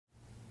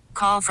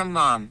Call from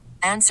mom.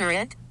 Answer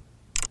it.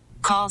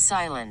 Call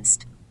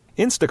silenced.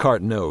 Instacart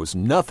knows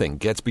nothing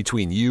gets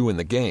between you and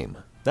the game.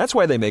 That's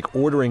why they make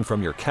ordering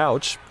from your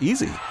couch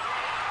easy.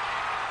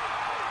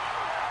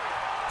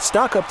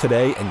 Stock up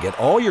today and get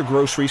all your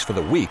groceries for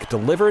the week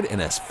delivered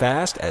in as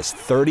fast as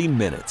 30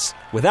 minutes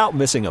without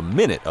missing a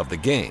minute of the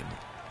game.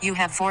 You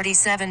have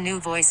 47 new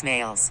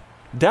voicemails.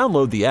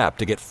 Download the app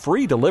to get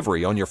free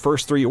delivery on your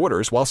first 3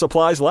 orders while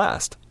supplies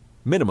last.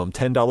 Minimum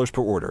 $10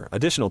 per order.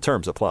 Additional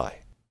terms apply.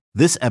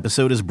 This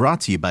episode is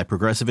brought to you by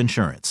Progressive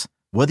Insurance.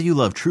 Whether you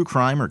love true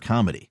crime or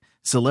comedy,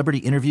 celebrity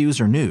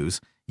interviews or news,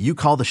 you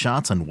call the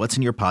shots on what's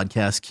in your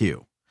podcast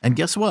queue. And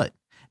guess what?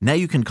 Now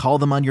you can call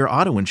them on your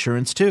auto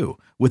insurance too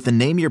with the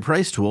Name Your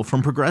Price tool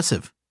from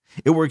Progressive.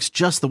 It works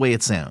just the way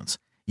it sounds.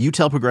 You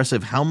tell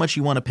Progressive how much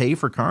you want to pay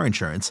for car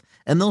insurance,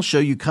 and they'll show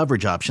you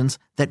coverage options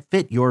that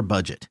fit your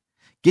budget.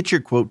 Get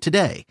your quote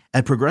today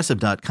at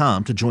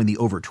Progressive.com to join the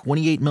over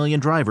 28 million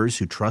drivers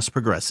who trust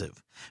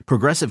Progressive.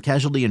 Progressive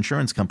Casualty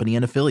Insurance Company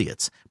and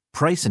Affiliates.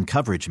 Price and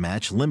coverage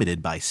match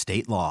limited by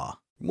state law.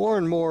 More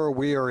and more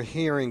we are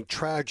hearing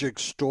tragic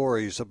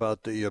stories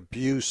about the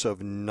abuse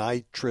of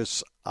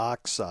nitrous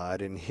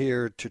oxide, and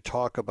here to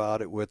talk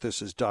about it with us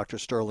is Dr.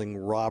 Sterling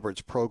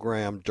Roberts,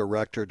 Program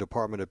Director,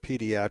 Department of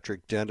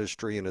Pediatric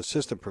Dentistry, and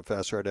Assistant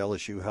Professor at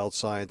LSU Health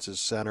Sciences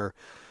Center,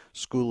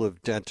 School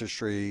of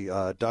Dentistry.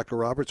 Dr.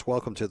 Roberts,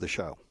 welcome to the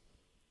show.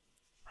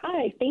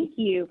 Hi, thank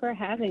you for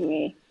having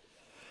me.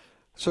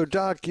 So,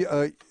 Doc,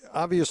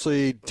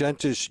 obviously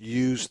dentists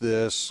use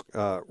this,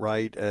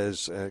 right,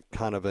 as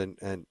kind of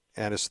an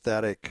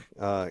anesthetic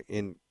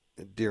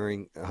during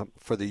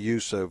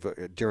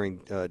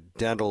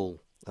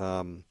dental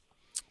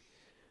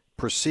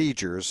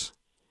procedures.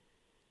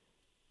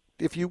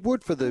 If you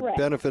would, for the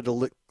benefit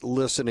of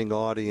listening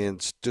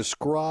audience,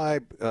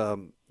 describe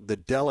the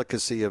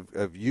delicacy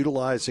of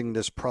utilizing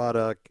this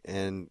product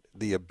and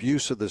the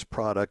abuse of this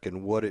product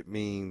and what it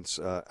means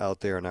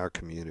out there in our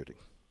community.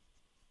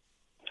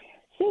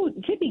 So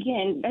to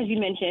begin, as you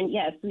mentioned,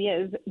 yes, we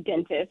as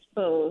dentists,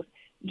 both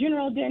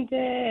general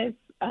dentists,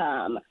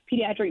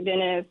 pediatric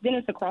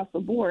dentists across the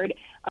board,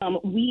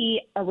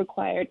 we are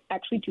required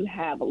actually to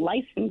have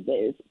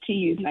licenses to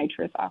use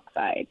nitrous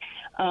oxide.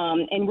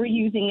 And we're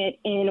using it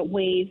in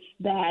ways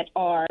that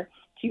are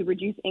to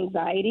reduce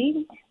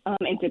anxiety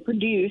and to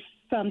produce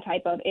some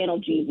type of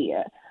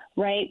analgesia,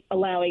 right?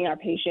 Allowing our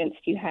patients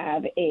to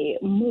have a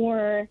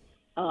more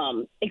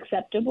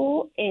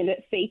acceptable and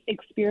safe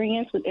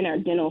experience within our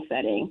dental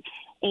setting.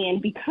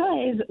 And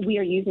because we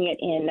are using it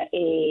in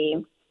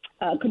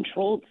a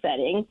controlled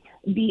setting,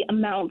 the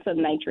amounts of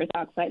nitrous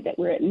oxide that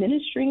we're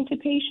administering to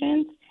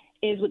patients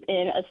is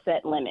within a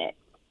set limit,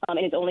 and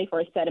it's only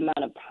for a set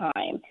amount of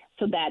time.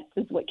 So that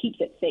is what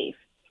keeps it safe,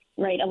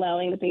 right?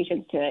 Allowing the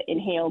patients to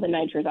inhale the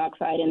nitrous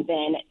oxide and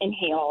then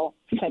inhale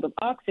some type of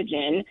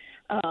oxygen,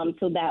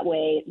 so that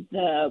way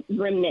the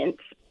remnants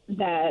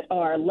that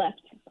are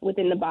left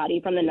within the body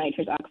from the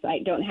nitrous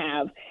oxide don't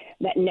have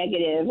that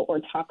negative or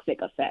toxic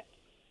effect.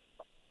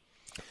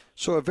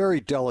 So a very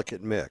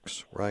delicate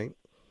mix, right?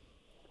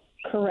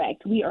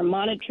 Correct. We are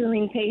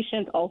monitoring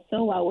patients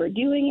also while we're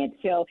doing it,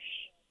 so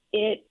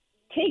it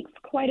takes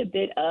quite a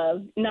bit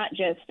of not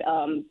just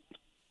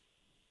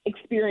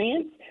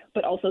experience,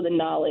 but also the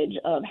knowledge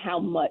of how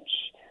much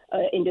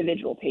an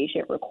individual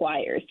patient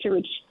requires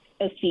to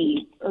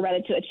achieve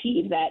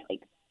that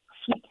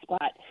sweet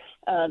spot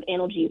of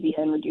analgesia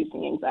and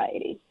reducing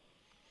anxiety.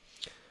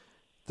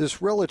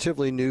 This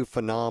relatively new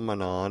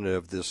phenomenon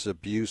of this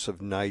abuse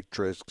of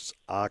nitrous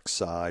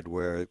oxide,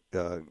 where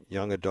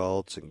young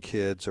adults and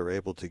kids are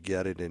able to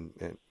get it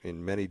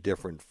in many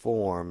different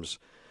forms,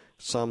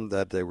 some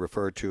that they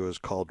refer to as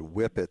called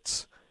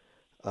whippets.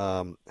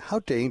 How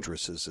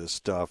dangerous is this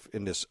stuff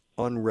in this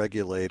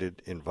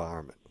unregulated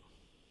environment?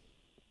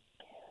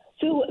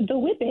 So the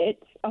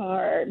whippets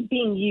are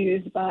being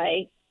used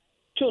by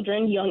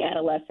children, young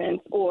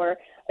adolescents, or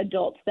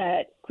adults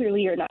that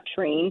clearly are not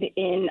trained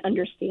in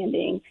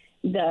understanding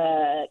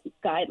the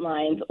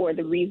guidelines or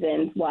the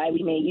reasons why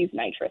we may use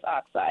nitrous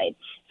oxide.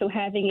 So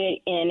having it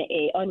in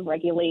a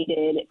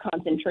unregulated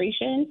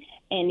concentration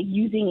and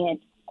using it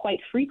quite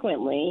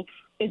frequently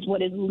is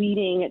what is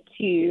leading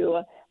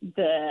to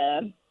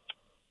the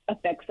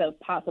effects of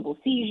possible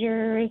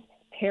seizures,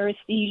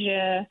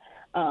 paresthesia,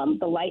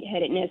 the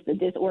lightheadedness, the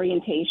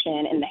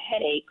disorientation, and the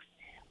headaches,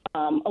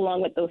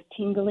 along with those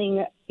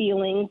tingling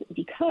feelings,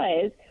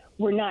 because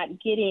we're not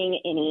getting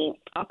any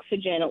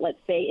oxygen, let's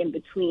say, in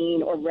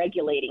between or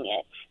regulating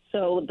it.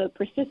 So the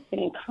persistent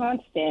and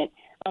constant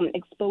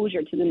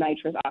exposure to the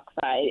nitrous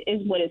oxide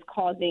is what is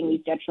causing these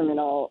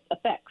detrimental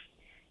effects,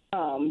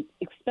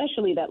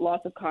 especially that loss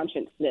of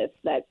consciousness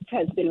that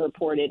has been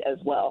reported as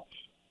well.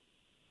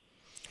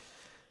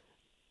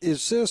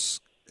 Is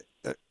this,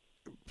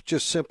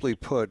 just simply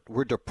put,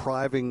 we're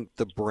depriving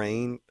the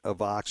brain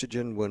of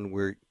oxygen when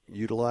we're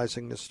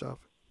utilizing this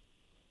stuff?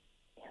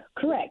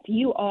 Correct.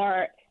 You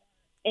are,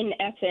 in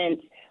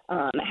essence,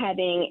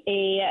 having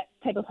a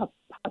type of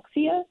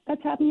hypoxia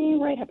that's happening,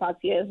 right?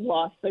 Hypoxia is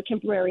loss or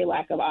temporary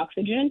lack of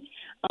oxygen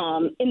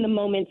in the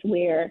moments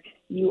where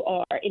you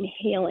are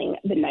inhaling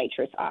the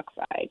nitrous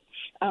oxide.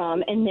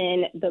 And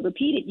then the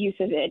repeated use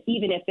of it,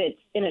 even if it's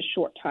in a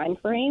short time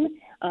frame,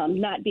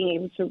 not being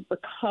able to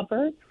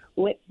recover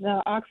with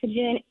the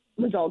oxygen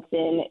results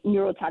in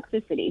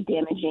neurotoxicity,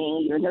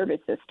 damaging your nervous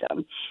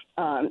system,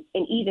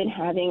 and even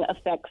having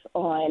effects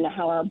on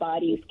how our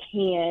bodies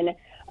can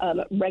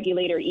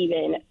regulate or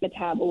even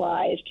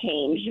metabolize,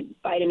 change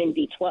vitamin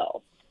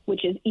B12,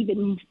 which is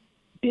even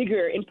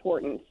bigger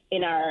importance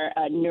in our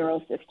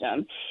neural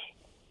system.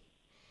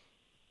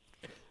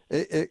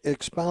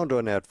 Expound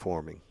on that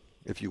for me,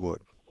 if you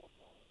would.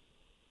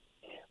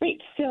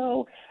 Right.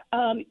 So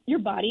your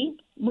body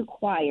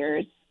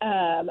requires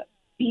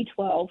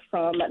B12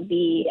 from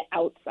the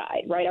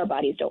outside, right? Our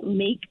bodies don't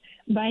make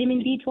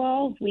vitamin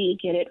B12. We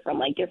get it from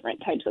like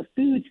different types of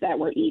foods that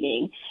we're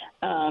eating.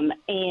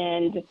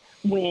 And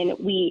when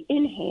we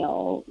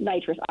inhale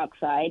nitrous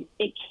oxide,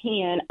 it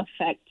can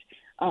affect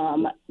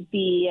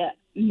the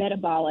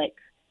metabolic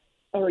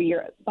or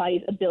your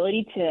body's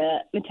ability to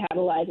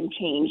metabolize and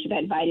change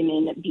that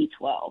vitamin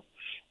B12.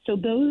 So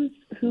those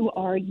who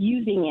are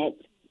using it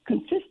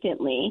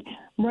consistently,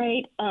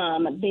 right,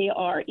 they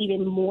are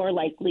even more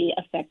likely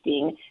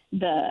affecting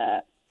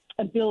the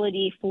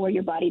ability for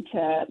your body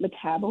to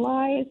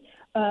metabolize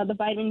the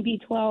vitamin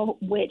B12,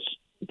 which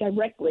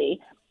directly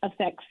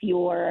affects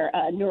your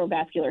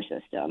neurovascular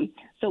system.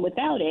 So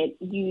without it,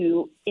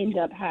 you end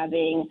up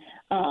having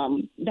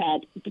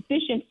that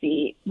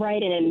deficiency,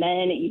 right, and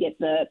then you get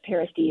the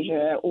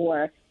paresthesia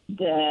or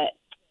the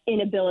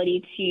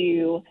inability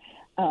to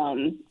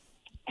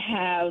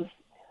have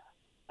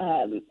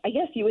I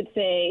guess you would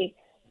say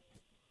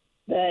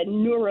the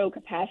neuro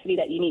capacity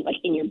that you need, like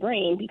in your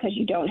brain, because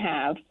you don't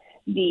have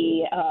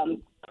the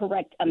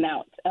correct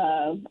amount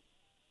of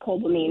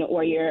cobalamin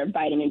or your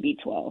vitamin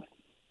B12.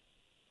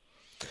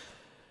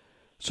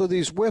 So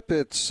these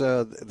whippets,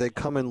 they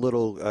come in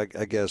little,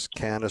 I guess,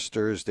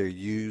 canisters. They're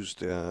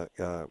used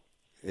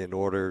in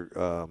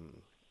order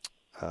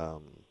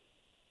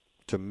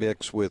to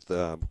mix with,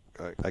 I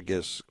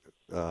guess,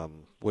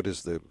 what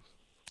is the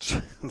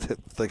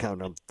thing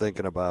I'm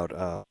thinking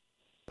about?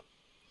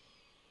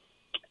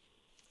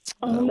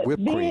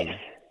 Whipped cream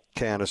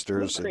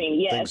canisters whipped cream,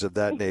 and yes. things of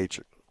that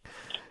nature.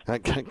 I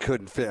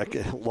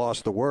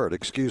lost the word,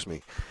 excuse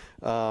me.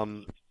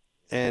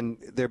 And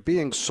they're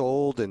being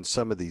sold in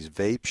some of these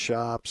vape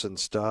shops and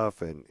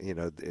stuff, and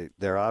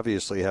they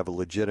obviously have a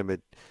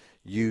legitimate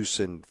use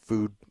in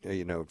food,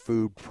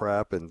 food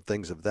prep and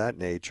things of that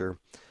nature.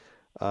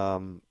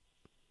 When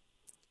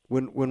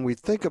we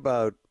think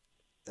about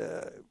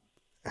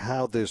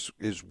how this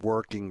is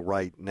working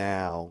right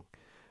now,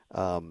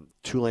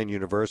 Tulane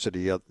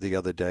University the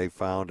other day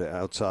found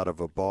outside of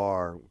a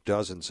bar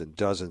dozens and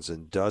dozens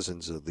and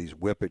dozens of these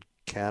whippet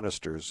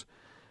canisters.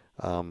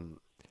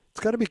 It's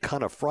got to be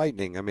kind of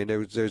frightening. I mean,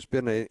 there's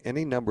been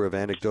any number of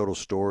anecdotal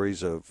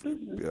stories of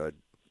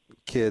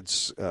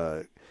kids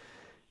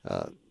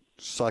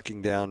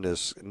sucking down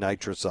this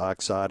nitrous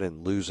oxide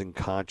and losing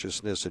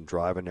consciousness and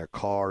driving their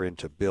car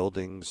into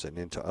buildings and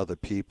into other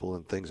people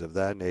and things of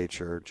that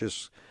nature,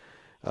 just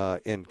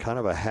in kind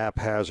of a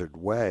haphazard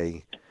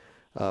way.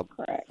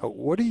 Correct.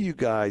 What are you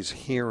guys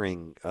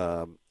hearing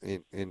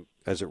in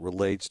as it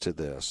relates to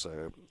this?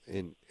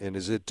 And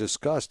is it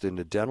discussed in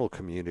the dental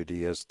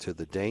community as to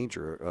the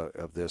danger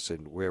of this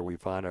and where we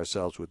find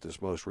ourselves with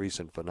this most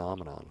recent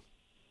phenomenon?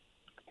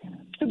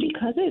 So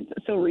because it's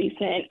so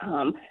recent,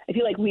 I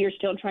feel like we are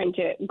still trying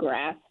to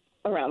grasp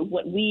around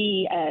what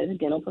we as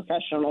dental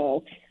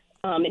professionals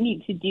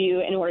need to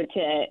do in order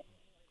to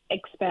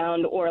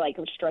expound or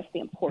stress the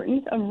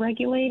importance of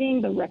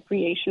regulating the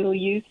recreational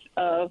use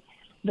of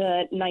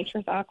the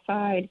nitrous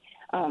oxide.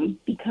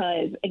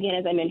 Because, again,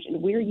 as I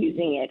mentioned, we're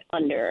using it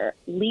under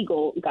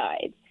legal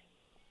guides.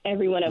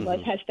 Every one of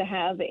us has to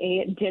have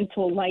a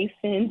dental license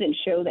and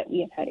show that we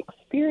have had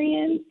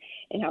experience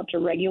in how to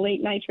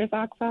regulate nitrous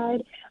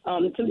oxide.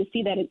 So to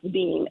see that it's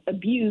being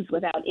abused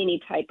without any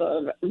type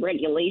of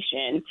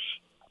regulation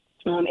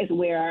is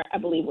where I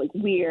believe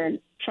we're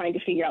trying to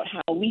figure out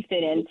how we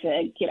fit in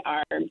to get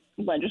our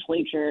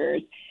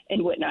legislatures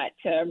and whatnot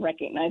to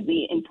recognize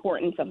the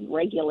importance of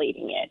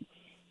regulating it.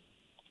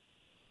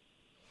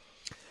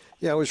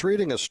 Yeah, I was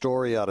reading a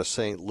story out of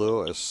St.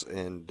 Louis,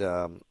 and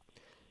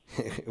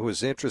it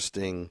was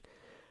interesting.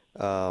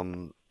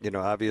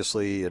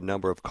 Obviously a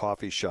number of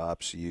coffee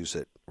shops use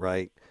it,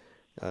 right,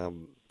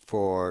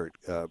 for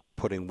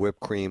putting whipped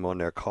cream on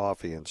their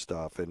coffee and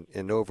stuff.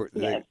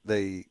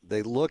 They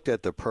looked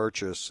at the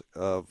purchase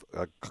of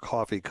a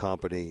coffee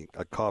company,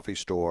 a coffee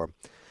store.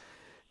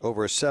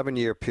 Over a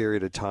 7-year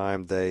period of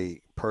time,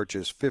 they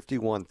purchased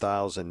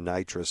 51,000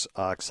 nitrous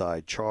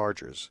oxide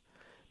chargers.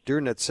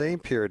 During that same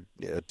period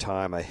of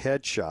time, a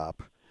head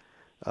shop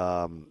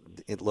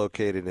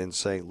located in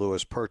St.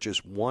 Louis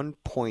purchased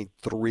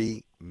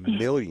 1.3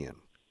 million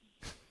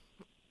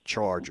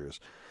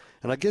chargers.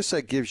 And I guess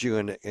that gives you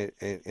an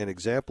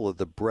example of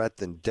the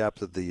breadth and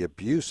depth of the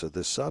abuse of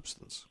this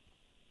substance.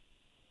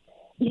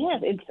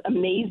 Yes, it's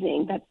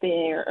amazing that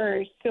they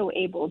are still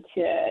able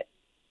to,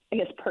 I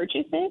guess,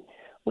 purchase it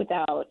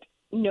without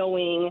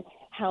knowing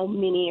how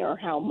many or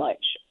how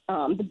much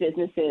the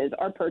businesses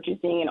are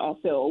purchasing, and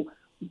also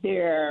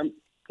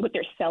what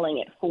they're selling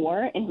it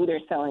for and who they're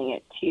selling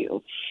it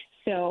to.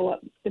 So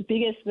the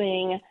biggest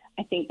thing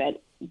I think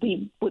that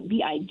would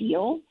be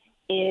ideal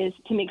is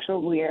to make sure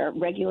we're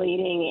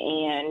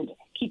regulating and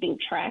keeping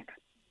track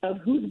of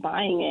who's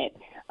buying it,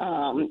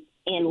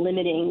 and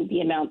limiting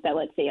the amount that,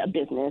 let's say, a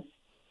business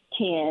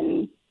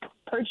can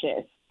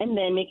purchase, and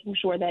then making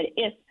sure that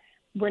if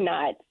we're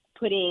not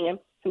putting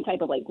some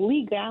type of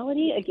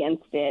legality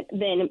against it,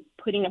 then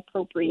putting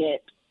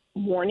appropriate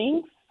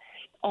warnings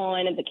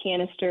on the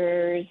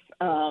canisters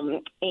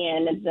and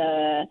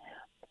the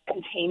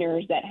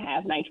containers that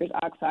have nitrous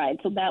oxide,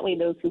 so that way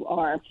those who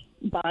are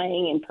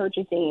buying and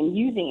purchasing and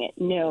using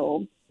it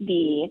know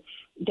the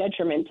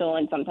detrimental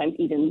and sometimes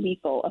even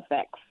lethal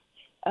effects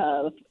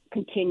of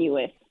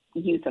continuous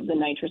use of the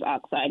nitrous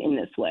oxide in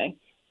this way.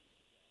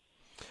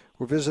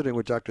 We're visiting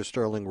with Dr.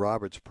 Sterling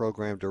Roberts,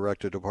 Program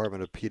Director,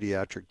 Department of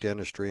Pediatric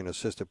Dentistry, and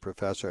Assistant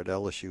Professor at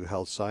LSU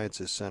Health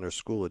Sciences Center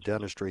School of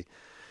Dentistry.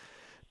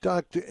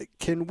 Doc,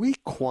 can we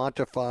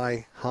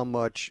quantify how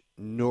much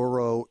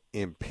neuro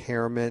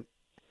impairment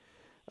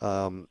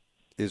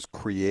is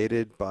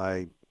created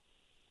by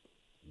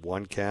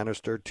one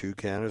canister, two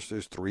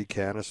canisters, three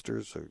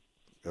canisters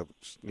of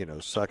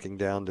sucking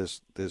down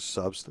this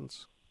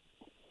substance?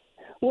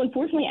 Well,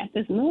 unfortunately, at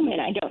this moment,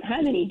 I don't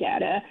have any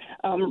data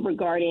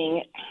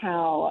regarding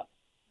how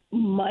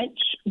much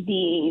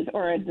these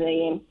or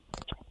the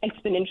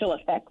exponential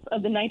effects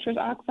of the nitrous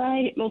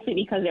oxide, mostly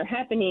because they're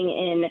happening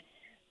in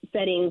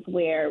settings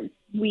where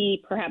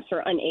we perhaps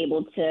are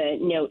unable to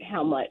note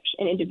how much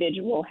an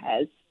individual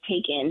has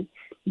taken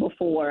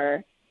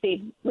before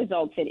they've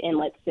resulted in,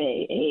 let's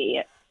say,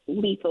 a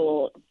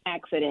lethal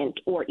accident,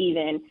 or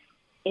even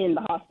in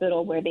the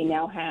hospital where they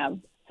now have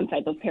some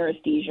type of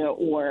paresthesia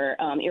or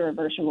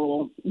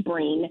irreversible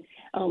brain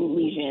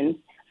lesions.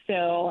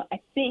 So I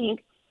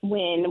think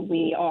when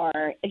we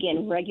are,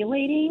 again,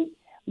 regulating,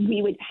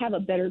 we would have a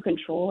better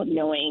control of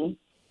knowing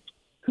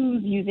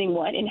who's using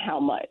what and how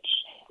much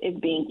is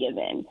being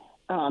given.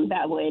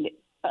 That would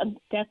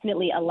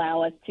definitely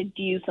allow us to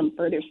do some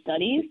further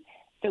studies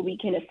so we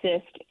can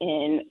assist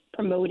in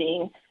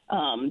promoting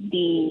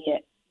the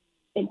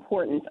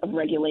importance of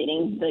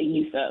regulating the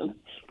use of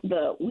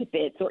the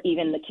whippets or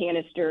even the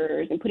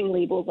canisters, and putting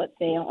labels, let's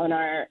say, on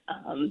our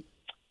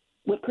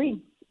whipped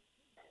cream.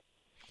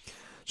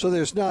 So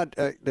there's not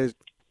a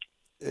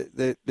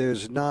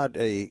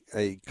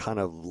kind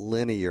of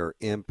linear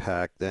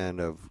impact then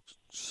of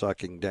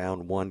sucking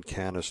down one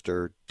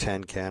canister,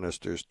 10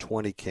 canisters,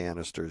 20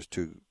 canisters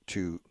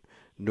to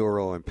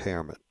neuro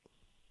impairment.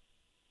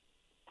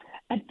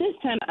 At this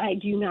time, I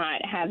do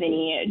not have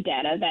any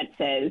data that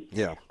says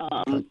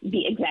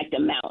the exact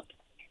amount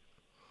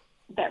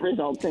that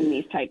results in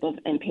these type of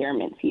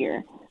impairments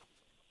here.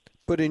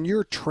 But in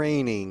your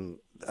training,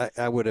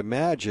 I would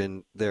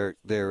imagine there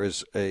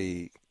is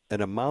an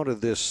amount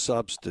of this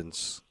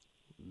substance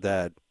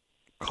that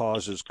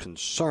causes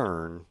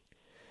concern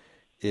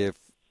if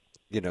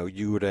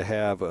you were to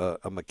have a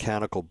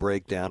mechanical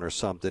breakdown or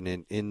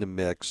something in the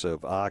mix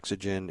of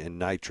oxygen and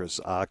nitrous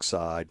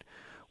oxide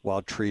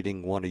while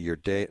treating one of your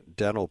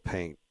dental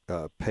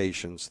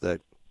patients that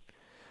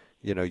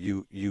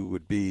you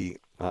would be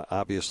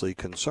obviously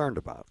concerned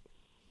about.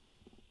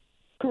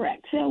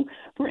 Correct. So,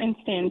 for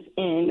instance,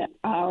 in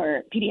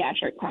our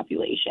pediatric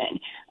population,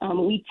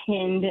 we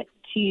tend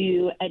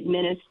to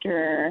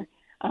administer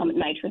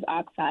nitrous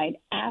oxide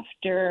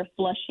after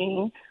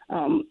flushing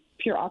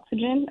pure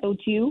oxygen,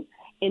 O2,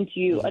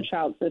 into a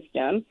child's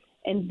system.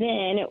 And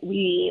then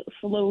we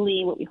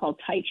slowly, what we call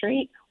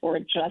titrate, or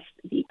adjust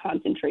the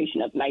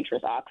concentration of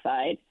nitrous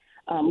oxide.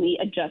 We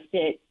adjust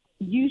it.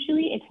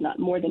 Usually it's not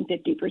more than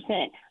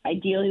 50%.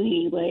 Ideally,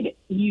 we would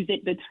use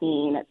it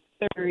between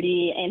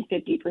 30 and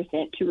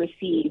 50% to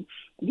receive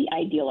the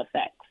ideal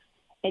effects.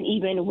 And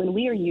even when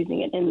we are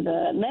using it in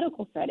the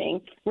medical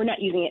setting, we're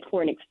not using it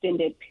for an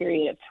extended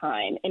period of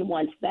time. And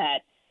once that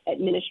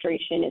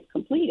administration is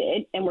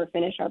completed and we're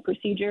finished our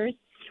procedures,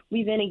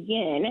 we then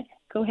again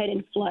go ahead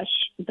and flush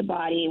the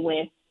body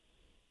with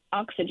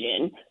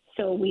oxygen.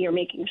 So we are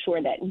making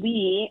sure that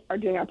we are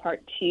doing our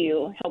part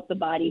to help the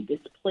body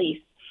displace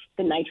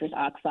the nitrous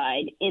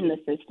oxide in the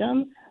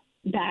system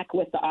back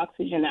with the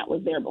oxygen that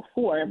was there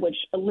before, which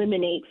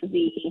eliminates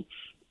the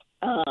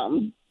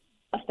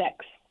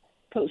effects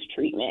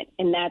post-treatment.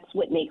 And that's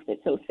what makes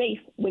it so safe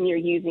when you're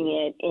using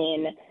it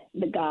in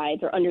the guise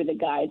or under the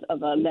guise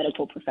of a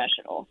medical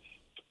professional.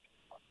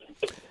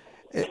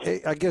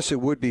 I guess it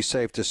would be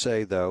safe to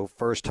say, though,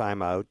 first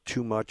time out,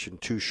 too much in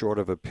too short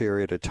of a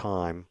period of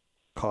time,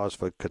 cause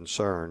for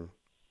concern,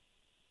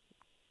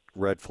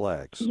 red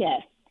flags.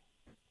 Yes,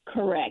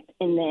 correct.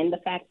 And then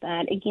the fact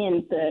that,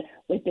 again, the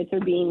whippets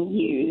are being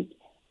used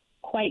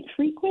quite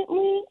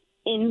frequently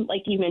in,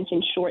 like you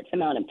mentioned, short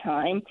amount of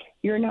time,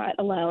 you're not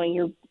allowing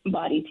your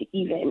body to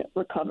even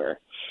recover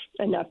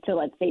enough to,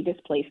 let's say,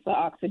 displace the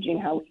oxygen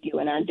how we do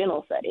in our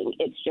dental setting.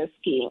 It's just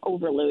being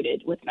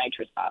overloaded with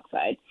nitrous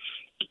oxide.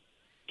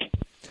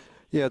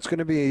 Yeah, it's going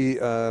to be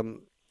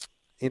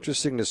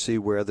interesting to see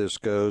where this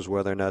goes,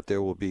 whether or not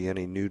there will be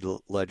any new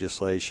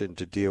legislation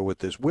to deal with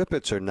this.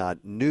 Whippets are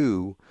not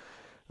new,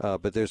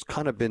 but there's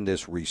kind of been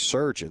this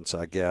resurgence,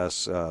 I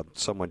guess.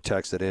 Someone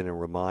texted in and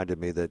reminded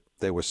me that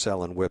they were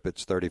selling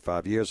whippets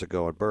 35 years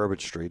ago on Bourbon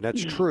Street. And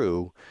that's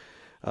true,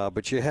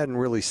 but you hadn't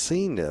really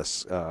seen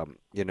this, on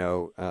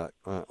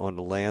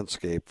the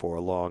landscape for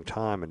a long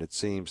time. And it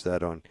seems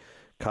that on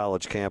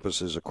college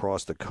campuses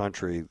across the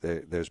country,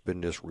 there's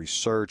been this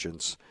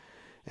resurgence,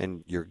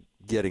 and you're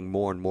getting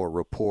more and more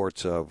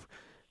reports of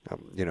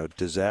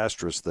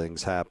disastrous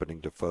things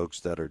happening to folks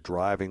that are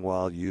driving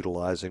while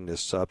utilizing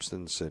this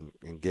substance and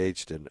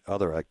engaged in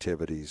other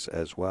activities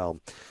as well.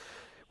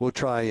 We'll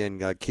try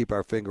and keep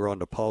our finger on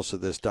the pulse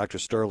of this. Dr.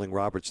 Sterling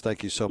Roberts,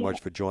 thank you so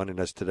much for joining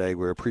us today.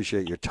 We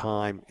appreciate your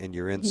time and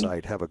your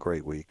insight. Have a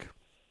great week.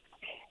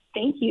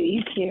 Thank you.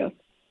 You too.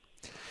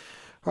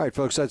 All right,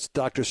 folks, that's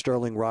Dr.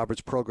 Sterling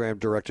Roberts, Program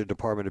Director,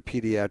 Department of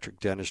Pediatric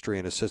Dentistry,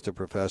 and Assistant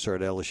Professor at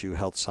LSU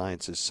Health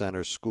Sciences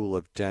Center School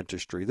of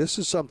Dentistry. This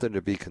is something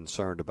to be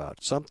concerned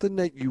about, something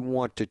that you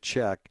want to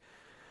check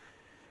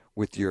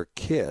with your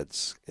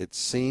kids. It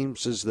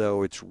seems as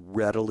though it's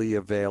readily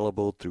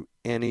available through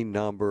any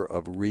number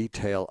of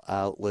retail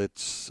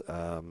outlets.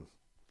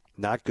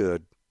 Not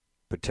good,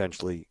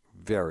 potentially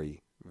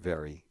very,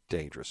 very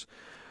dangerous.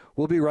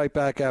 We'll be right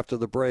back after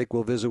the break.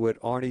 We'll visit with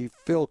Arnie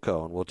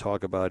Filko, and we'll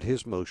talk about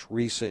his most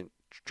recent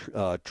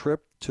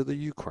trip to the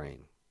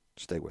Ukraine.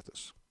 Stay with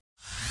us.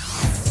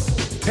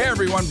 Hey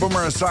everyone,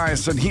 Boomer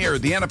Esiason here.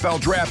 The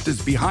NFL draft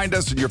is behind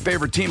us and your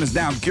favorite team is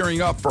now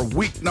gearing up for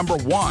week number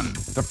 1.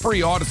 The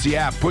free Odyssey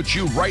app puts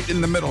you right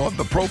in the middle of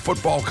the pro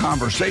football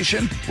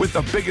conversation with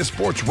the biggest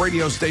sports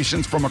radio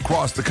stations from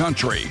across the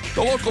country.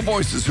 The local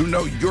voices who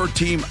know your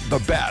team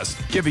the best,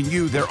 giving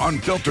you their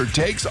unfiltered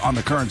takes on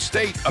the current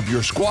state of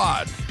your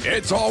squad.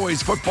 It's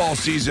always football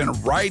season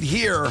right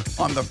here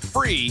on the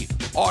free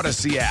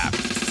Odyssey app.